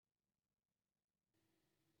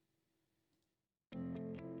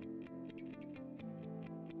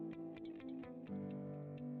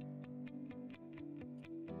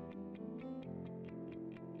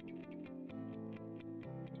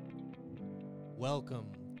Welcome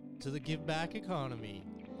to the Give Back Economy,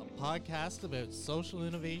 a podcast about social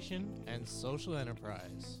innovation and social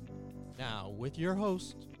enterprise. Now, with your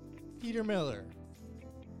host, Peter Miller.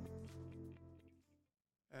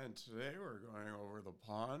 And today we're going over the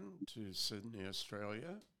pond to Sydney,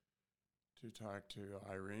 Australia, to talk to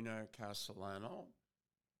Irina Castellano,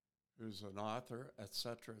 who's an author,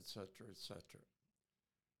 etc., etc., etc.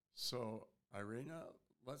 So, Irina,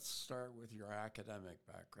 let's start with your academic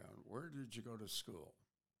background. Where did you go to school?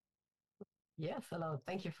 Yes, hello.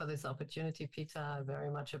 Thank you for this opportunity, Peter. I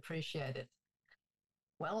very much appreciate it.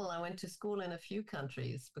 Well, I went to school in a few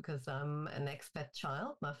countries because I'm an expat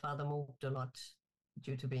child. My father moved a lot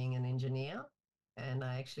due to being an engineer, and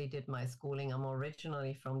I actually did my schooling. I'm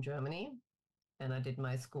originally from Germany, and I did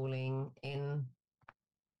my schooling in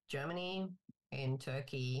Germany, in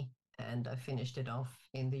Turkey, and I finished it off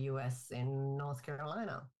in the US in North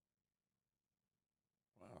Carolina.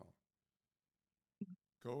 Wow.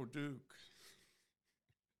 Go Duke.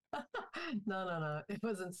 No. It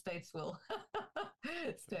was in Statesville.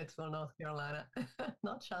 Statesville, North Carolina,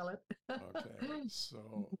 not Charlotte. Okay,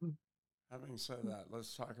 so having said that,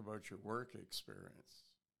 let's talk about your work experience.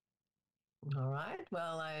 All right.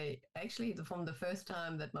 Well, I actually, from the first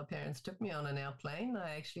time that my parents took me on an airplane,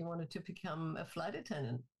 I actually wanted to become a flight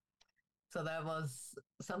attendant. So that was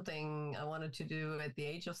something I wanted to do at the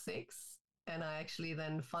age of 6. And I actually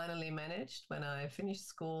then finally managed when I finished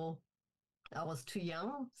school. I was too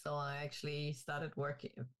young, so I actually started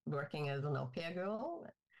working as an au pair girl,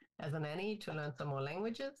 as a nanny to learn some more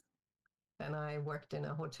languages. Then I worked in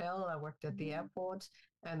a hotel, I worked at the airport,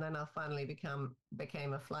 and then I finally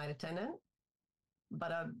became a flight attendant.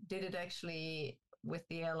 But I did it actually with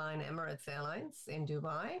the airline Emirates Airlines in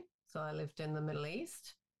Dubai. So I lived in the Middle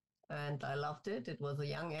East and I loved it. It was a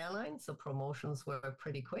young airline, so promotions were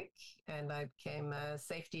pretty quick. And I became a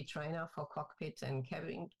safety trainer for cockpit and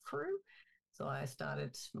cabin crew. So I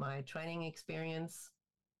started my training experience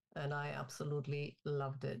and I absolutely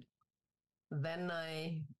loved it. Then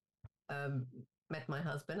I met my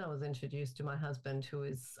husband. I was introduced to my husband, who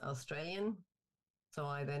is Australian. So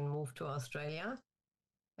I then moved to Australia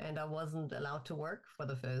and I wasn't allowed to work for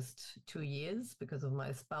the first 2 years because of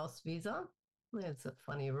my spouse visa. It's a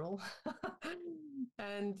funny rule.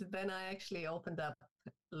 And then I actually opened up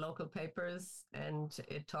local papers and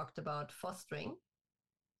it talked about fostering.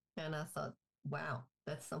 And I thought, wow,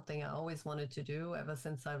 that's something I always wanted to do ever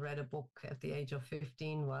since I read a book at the age of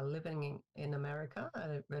 15 while living in America.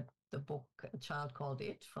 I read the book A Child Called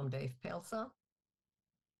It from Dave Pelzer.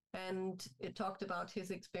 And it talked about his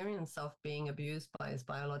experience of being abused by his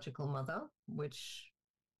biological mother, which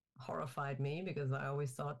horrified me because I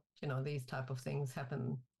always thought, these type of things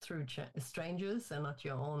happen through strangers and not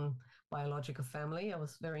your own biological family. I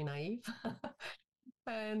was very naive.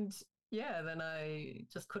 And yeah, then I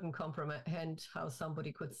just couldn't comprehend how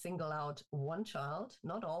somebody could single out one child,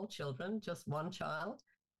 not all children, just one child.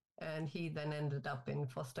 And he then ended up in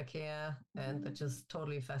foster care, and that just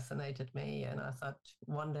totally fascinated me. And I thought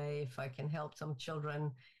one day if I can help some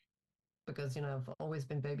children, because, I've always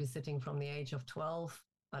been babysitting from the age of 12.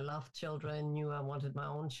 I loved children, knew I wanted my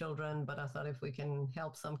own children, but I thought if we can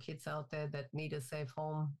help some kids out there that need a safe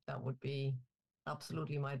home, that would be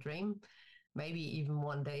absolutely my dream. Maybe even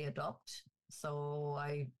one day adopt. So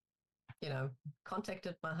I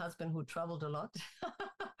contacted my husband who traveled a lot.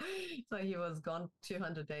 So he was gone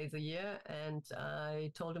 200 days a year. And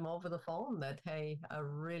I told him over the phone that, hey, I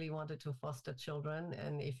really wanted to foster children.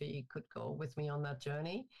 And if he could go with me on that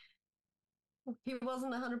journey. He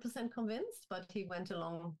wasn't 100% convinced, but he went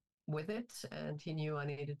along with it. And he knew I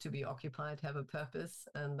needed to be occupied, have a purpose.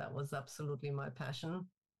 And that was absolutely my passion.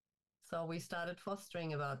 So we started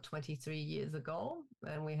fostering about 23 years ago.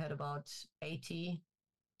 And we had about 80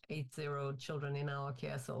 children in our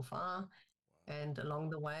care so far. And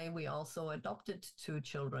along the way, we also adopted 2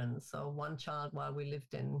 children. So one child while we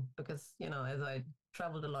lived in, because, as I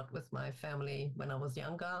traveled a lot with my family when I was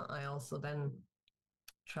younger, I also then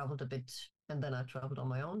traveled a bit and then I traveled on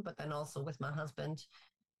my own, but then also with my husband,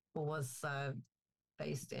 who was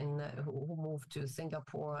based who moved to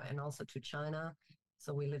Singapore and also to China.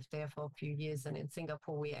 So we lived there for a few years. And in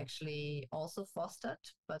Singapore, we actually also fostered,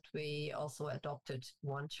 but we also adopted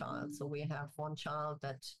one child. So we have one child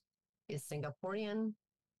that is Singaporean,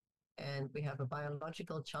 and we have a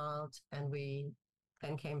biological child. And we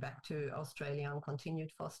then came back to Australia and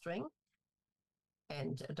continued fostering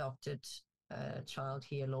and adopted a child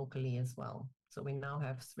here locally as well. So we now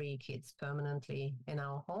have 3 kids permanently in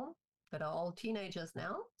our home that are all teenagers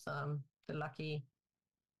now. So I'm the lucky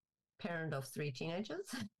parent of 3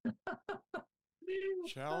 teenagers.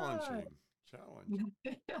 Challenging.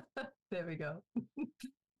 There we go.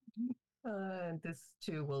 This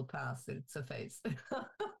too will pass. It's a phase.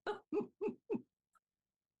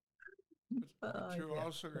 But you Yeah.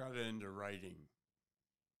 also got into writing.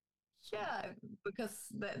 So, Yeah, because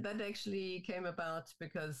that actually came about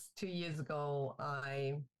because 2 years ago,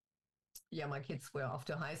 my kids were off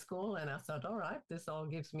to high school, and I thought, all right, this all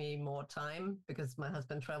gives me more time because my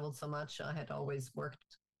husband traveled so much. I had always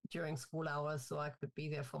worked during school hours so I could be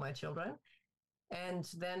there for my children. And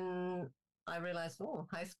then I realized, oh,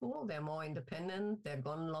 high school, they're more independent, they're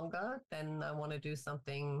gone longer. Then I want to do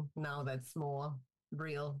something now that's more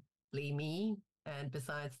really me. And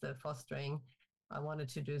besides the fostering, I wanted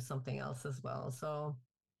to do something else as well. So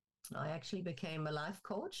I actually became a life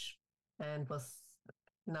coach and was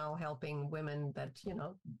now helping women that,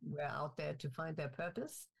 were out there to find their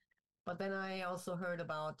purpose. But then I also heard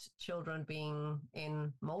about children being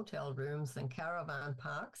in motel rooms and caravan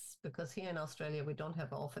parks because here in Australia we don't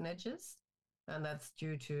have orphanages. And that's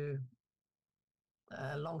due to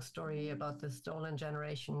a long story about the stolen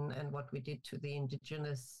generation and what we did to the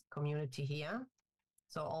indigenous community here.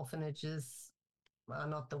 So orphanages are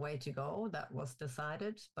not the way to go. That was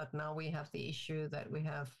decided. But now we have the issue that we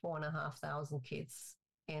have 4,500 kids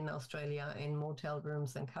in Australia in motel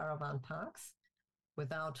rooms and caravan parks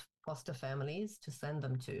without foster families to send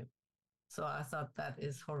them to. So I thought that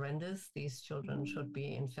is horrendous. These children should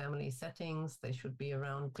be in family settings. They should be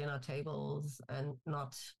around dinner tables and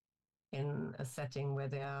not in a setting where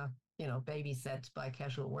they are, babysat by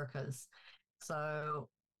casual workers. So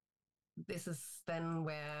this is then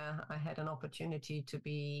where I had an opportunity to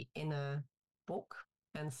be in a book.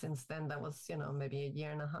 And since then, that was, maybe a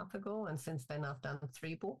year and a half ago. And since then, I've done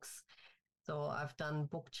 3 books. So I've done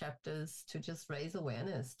book chapters to just raise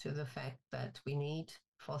awareness to the fact that we need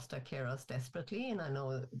foster carers desperately. And I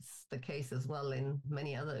know it's the case as well in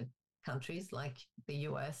many other countries like the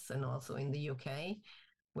US and also in the UK.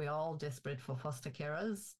 We're all desperate for foster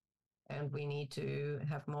carers, and we need to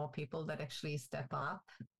have more people that actually step up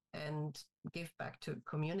and give back to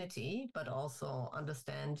community, but also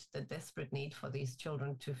understand the desperate need for these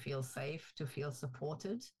children to feel safe, to feel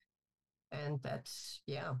supported, and that,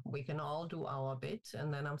 we can all do our bit.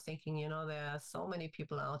 And then I'm thinking, there are so many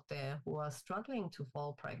people out there who are struggling to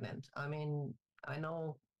fall pregnant. I mean, I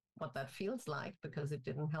know what that feels like because it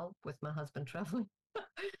didn't help with my husband traveling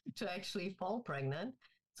to actually fall pregnant.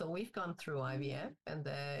 So we've gone through IVF, and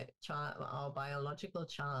our biological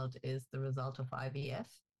child is the result of IVF.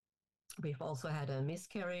 We've also had a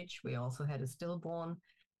miscarriage. We also had a stillborn.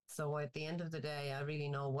 So at the end of the day, I really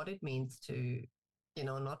know what it means to,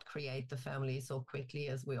 not create the family so quickly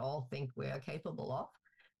as we all think we are capable of.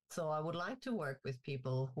 So I would like to work with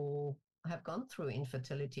people who have gone through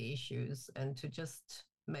infertility issues and to just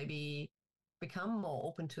maybe become more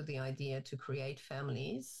open to the idea to create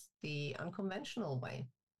families the unconventional way.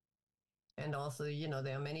 And also,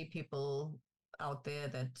 there are many people out there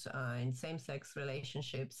that are in same-sex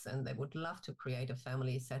relationships and they would love to create a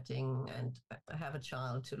family setting and have a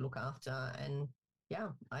child to look after. And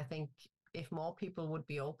I think if more people would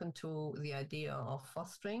be open to the idea of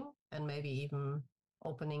fostering and maybe even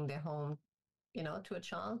opening their home, to a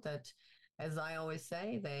child that, as I always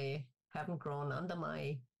say, they haven't grown under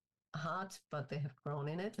my heart, but they have grown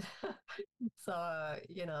in it. So,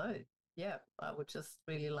 I would just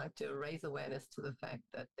really like to raise awareness to the fact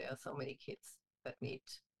that there are so many kids that need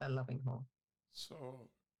a loving home. So,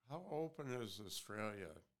 how open is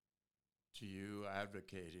Australia to you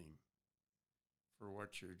advocating for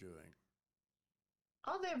what you're doing?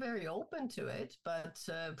 Oh, they're very open to it, but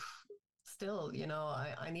still,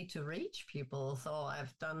 I need to reach people. So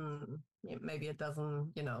I've done maybe a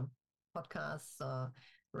dozen, podcasts,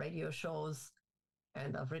 radio shows,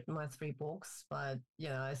 and I've written my 3 books, but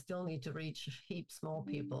I still need to reach heaps more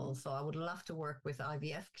people. So I would love to work with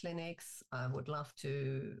IVF clinics. I would love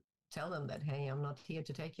to tell them that, hey, I'm not here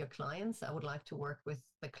to take your clients. I would like to work with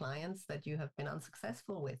the clients that you have been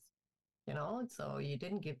unsuccessful with, so you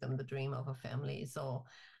didn't give them the dream of a family. So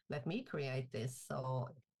let me create this. So,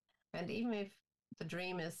 and even if the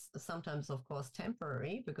dream is sometimes, of course,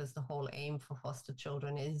 temporary, because the whole aim for foster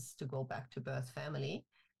children is to go back to birth family,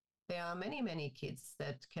 there are many, many kids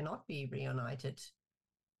that cannot be reunited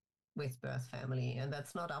with birth family. And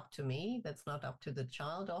that's not up to me. That's not up to the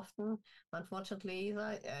child often. Unfortunately,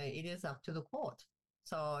 it is up to the court.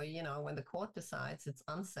 So, when the court decides it's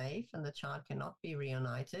unsafe and the child cannot be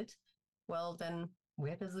reunited, well, then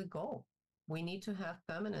where does it go? We need to have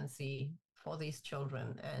permanency for these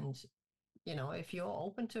children. And, if you're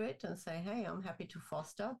open to it and say, hey, I'm happy to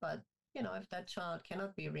foster, but, if that child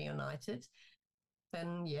cannot be reunited,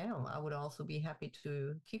 then I would also be happy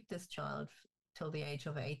to keep this child till the age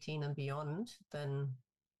of 18 and beyond, then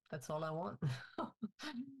that's all I want.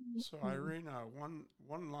 So, Irina,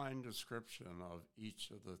 one line description of each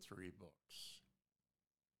of the three books.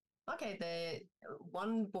 Okay, the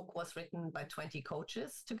one book was written by 20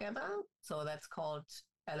 coaches together. So that's called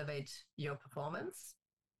Elevate Your Performance.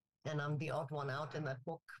 And I'm the odd one out in that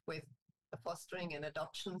book with the fostering and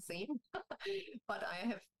adoption theme. But I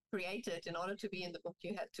have created, in order to be in the book,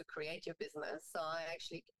 you had to create your business. So I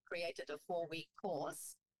actually created a 4-week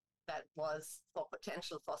course that was for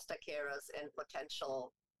potential foster carers and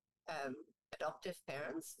potential adoptive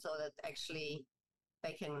parents, so that actually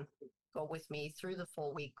they can go with me through the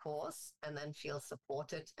 4-week course and then feel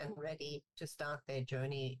supported and ready to start their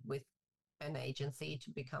journey with an agency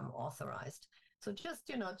to become authorized. So just,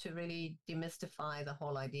 to really demystify the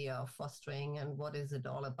whole idea of fostering and what is it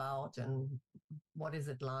all about and what is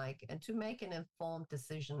it like, and to make an informed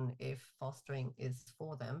decision if fostering is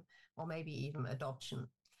for them or maybe even adoption.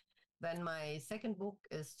 Then my second book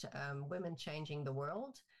is Women Changing the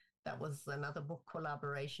World. That was another book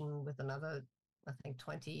collaboration with another, I think,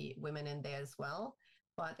 20 women in there as well.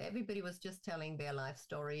 But everybody was just telling their life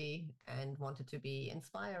story and wanted to be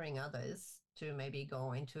inspiring others to maybe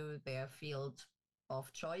go into their field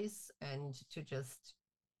of choice and to just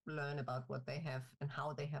learn about what they have and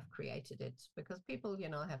how they have created it. Because people,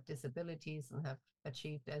 have disabilities and have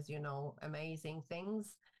achieved, as you know, amazing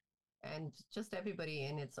things. And just everybody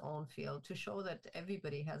in its own field, to show that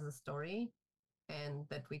everybody has a story and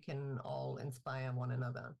that we can all inspire one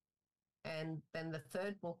another. And then the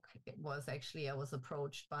third book was actually, I was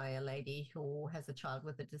approached by a lady who has a child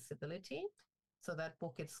with a disability. So that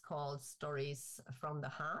book is called Stories from the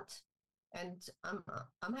Heart. And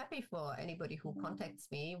I'm happy for anybody who contacts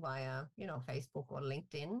me via, Facebook or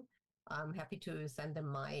LinkedIn. I'm happy to send them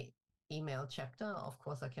my email chapter. Of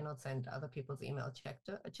course, I cannot send other people's email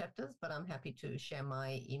chapters, but I'm happy to share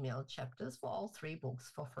my email chapters for all three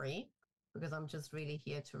books for free, because I'm just really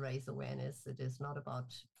here to raise awareness. It is not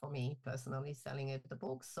about, for me personally, selling it the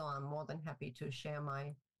books. So I'm more than happy to share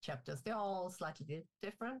my chapters. They're all slightly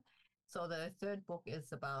different. So the third book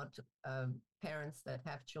is about parents that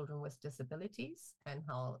have children with disabilities and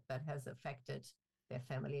how that has affected their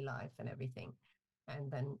family life and everything.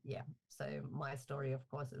 And then, so my story, of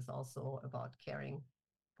course, is also about caring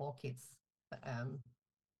for kids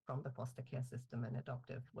from the foster care system and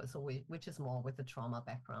adoptive, which is more with the trauma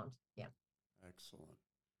background. Yeah. Excellent.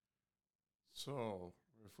 So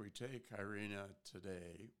if we take Irina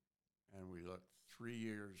today and we look 3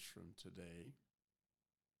 years from today,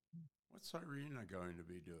 what's Irina going to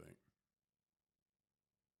be doing?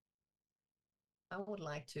 I would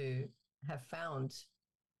like to have found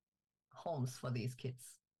homes for these kids.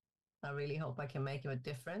 I really hope I can make a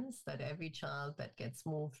difference, that every child that gets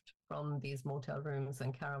moved from these motel rooms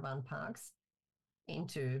and caravan parks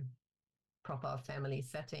into proper family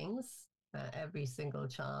settings, every single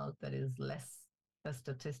child that is less a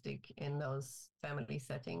statistic in those family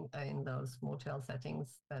settings, in those motel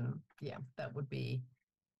settings, then that would be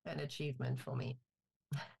an achievement for me.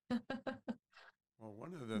 Well,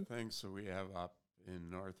 one of the things that we have up in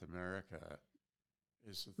North America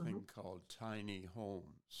is a thing called tiny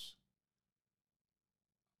homes,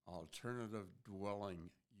 alternative dwelling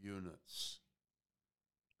units.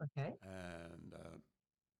 Okay. And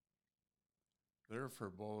they're for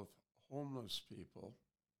both homeless people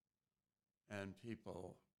and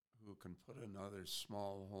people who can put another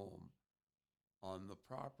small home on the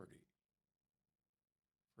property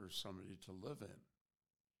for somebody to live in.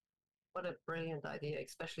 What a brilliant idea,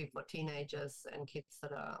 especially for teenagers and kids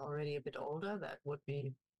that are already a bit older.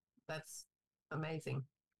 That's amazing.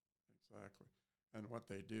 Exactly. And what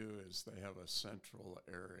they do is they have a central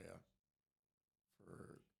area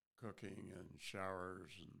for cooking and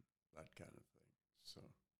showers and that kind of thing. So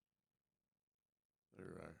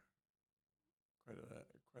they're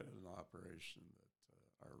quite an operation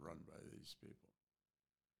that are run by these people.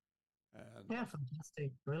 And yeah,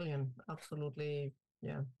 fantastic, brilliant, absolutely,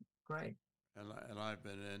 yeah, great. And I've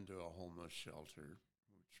been into a homeless shelter,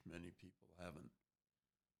 which many people haven't.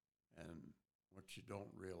 And what you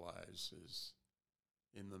don't realize is,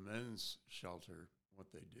 in the men's shelter, what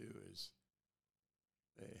they do is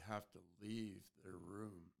they have to leave their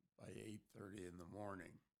room by 8:30 in the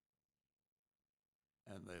morning,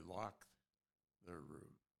 and they lock their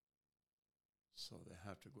room. So they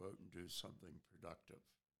have to go out and do something productive,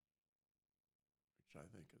 which I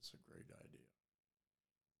think is a great idea.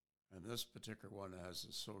 And this particular one has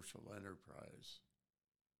a social enterprise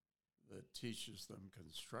that teaches them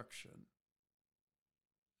construction.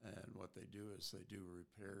 And what they do is they do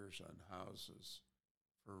repairs on houses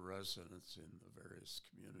for residents in the various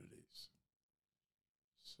communities.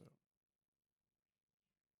 So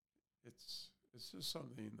it's just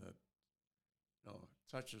something that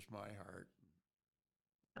touches my heart.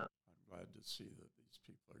 Yeah. I'm glad to see that these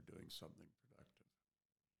people are doing something productive.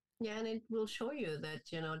 Yeah, and it will show you that,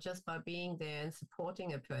 just by being there and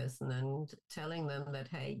supporting a person and telling them that,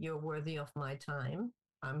 hey, you're worthy of my time.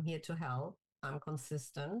 I'm here to help. I'm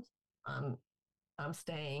consistent. I'm I'm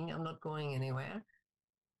staying. I'm not going anywhere.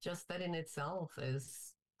 Just that in itself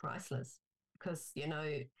is priceless. Because,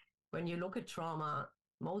 when you look at trauma,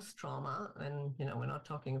 most trauma, and, we're not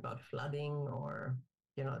talking about flooding or,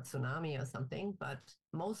 tsunami or something, but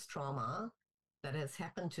most trauma that has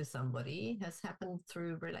happened to somebody has happened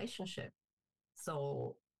through relationship.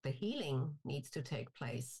 So the healing needs to take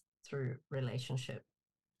place through relationship.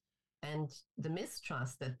 And the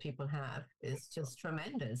mistrust that people have is just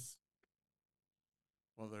tremendous.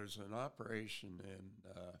 Well, there's an operation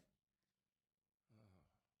in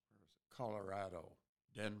Colorado,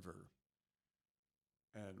 Denver,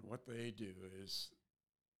 and what they do is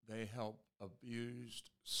they help abused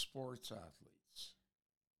sports athletes.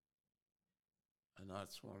 And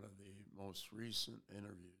that's one of the most recent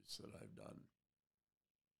interviews that I've done.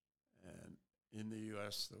 And in the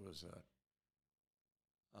U.S., there was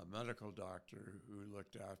a medical doctor who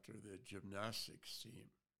looked after the gymnastics team.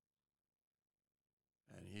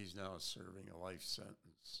 And he's now serving a life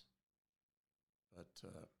sentence. But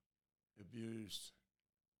abused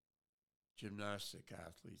gymnastic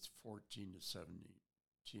athletes, 14 to 17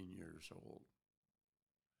 years old.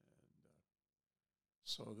 And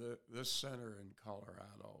so this center in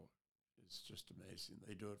Colorado is just amazing.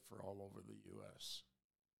 They do it for all over the U.S.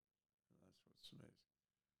 And that's what's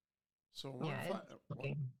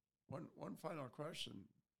amazing. So one final question.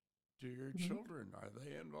 Do your children, are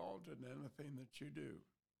they involved in anything that you do?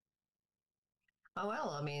 Oh, well,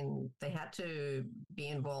 I mean, they had to be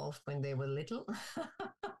involved when they were little.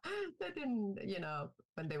 They didn't,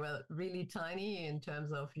 when they were really tiny, in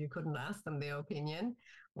terms of you couldn't ask them their opinion.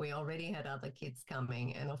 We already had other kids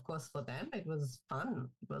coming. And of course, for them, it was fun.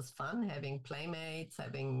 It was fun having playmates,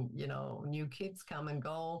 having, new kids come and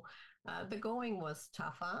go. The going was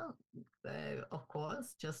tougher, of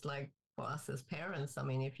course, just like for us as parents. I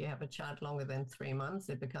mean, if you have a child longer than 3 months,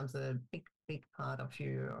 it becomes a big, big part of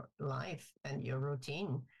your life and your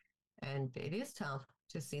routine. And it is tough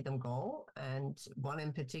to see them go. And one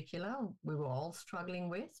in particular, we were all struggling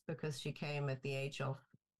with because she came at the age of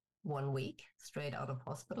 1 week straight out of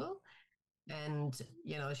hospital. And,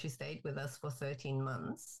 she stayed with us for 13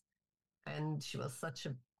 months. And she was such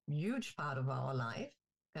a huge part of our life.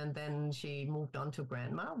 And then she moved on to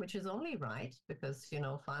grandma, which is only right because,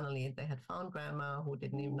 finally they had found grandma who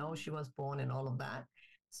didn't even know she was born and all of that.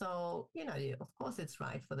 So, of course, it's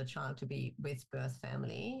right for the child to be with birth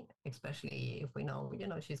family, especially if we know,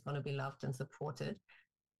 she's going to be loved and supported.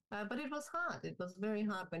 But it was hard. It was very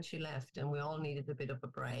hard when she left, and we all needed a bit of a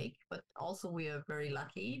break. But also, we are very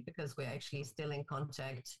lucky because we're actually still in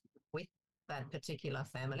contact with that particular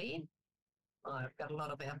family. I've got a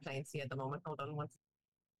lot of airplanes here at the moment. Hold on one second.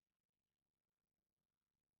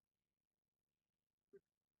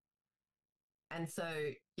 And so,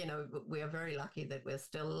 we are very lucky that we're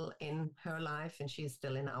still in her life and she's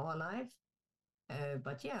still in our life.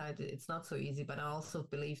 But yeah, it's not so easy. But I also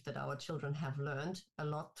believe that our children have learned a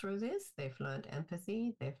lot through this. They've learned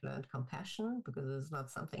empathy, they've learned compassion because it's not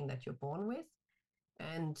something that you're born with.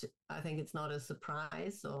 And I think it's not a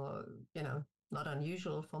surprise or, not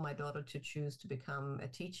unusual for my daughter to choose to become a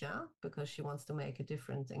teacher because she wants to make a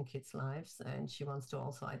difference in kids' lives. And she wants to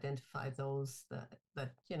also identify those that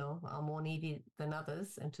are more needy than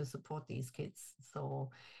others and to support these kids.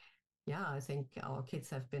 So, yeah, I think our kids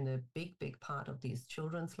have been a big, big part of these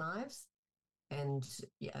children's lives. And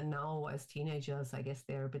yeah, now as teenagers, I guess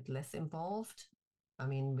they're a bit less involved. I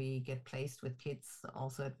mean, we get placed with kids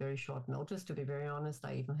also at very short notice, to be very honest.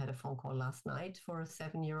 I even had a phone call last night for a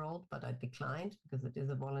 7-year-old, but I declined because it is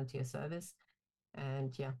a volunteer service.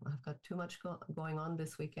 And yeah, I've got too much going on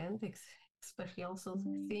this weekend, especially also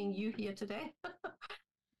seeing you here today.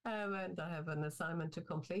 And I have an assignment to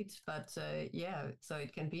complete. But yeah, so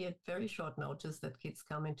it can be at very short notice that kids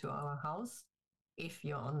come into our house if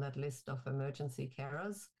you're on that list of emergency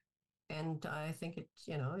carers. And I think it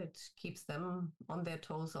keeps them on their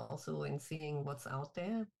toes also in seeing what's out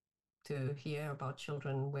there, to hear about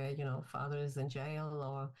children where, father is in jail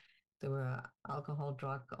or there were alcohol,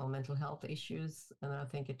 drug, or mental health issues. And I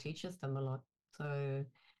think it teaches them a lot. So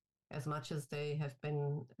as much as they have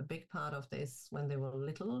been a big part of this when they were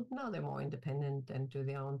little, now they're more independent and do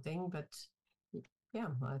their own thing. But yeah,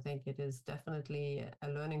 I think it is definitely a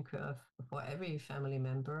learning curve for every family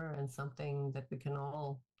member and something that we can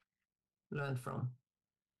all learn from.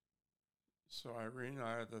 So, Irina,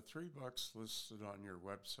 are the $3 listed on your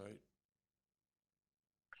website?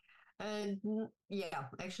 And yeah,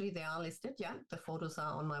 actually they are listed. Yeah, the photos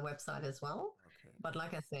are on my website as well. Okay. But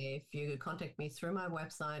like I say, if you contact me through my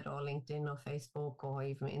website or LinkedIn or Facebook or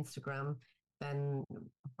even Instagram, then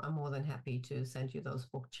I'm more than happy to send you those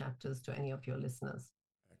book chapters to any of your listeners.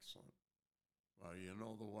 Excellent. Well, you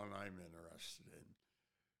know the one I'm interested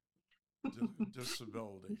in.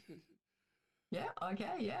 Disability. Yeah,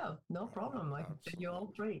 okay, yeah, no problem. I can send you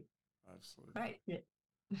all three. Absolutely. Right. Yeah.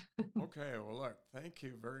 Okay, well, look, thank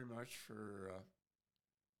you very much for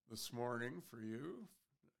this morning for you,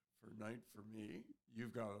 for night for me.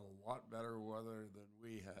 You've got a lot better weather than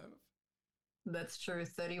we have. That's true.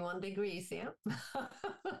 31 degrees, yeah. Well,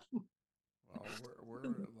 we're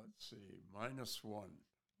let's see, -1.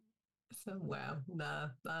 So, wow, nah,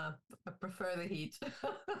 I prefer the heat.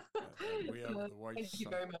 And we have the white Thank you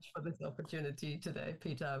sun. very much for this opportunity today,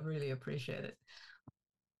 Peter. I really appreciate it.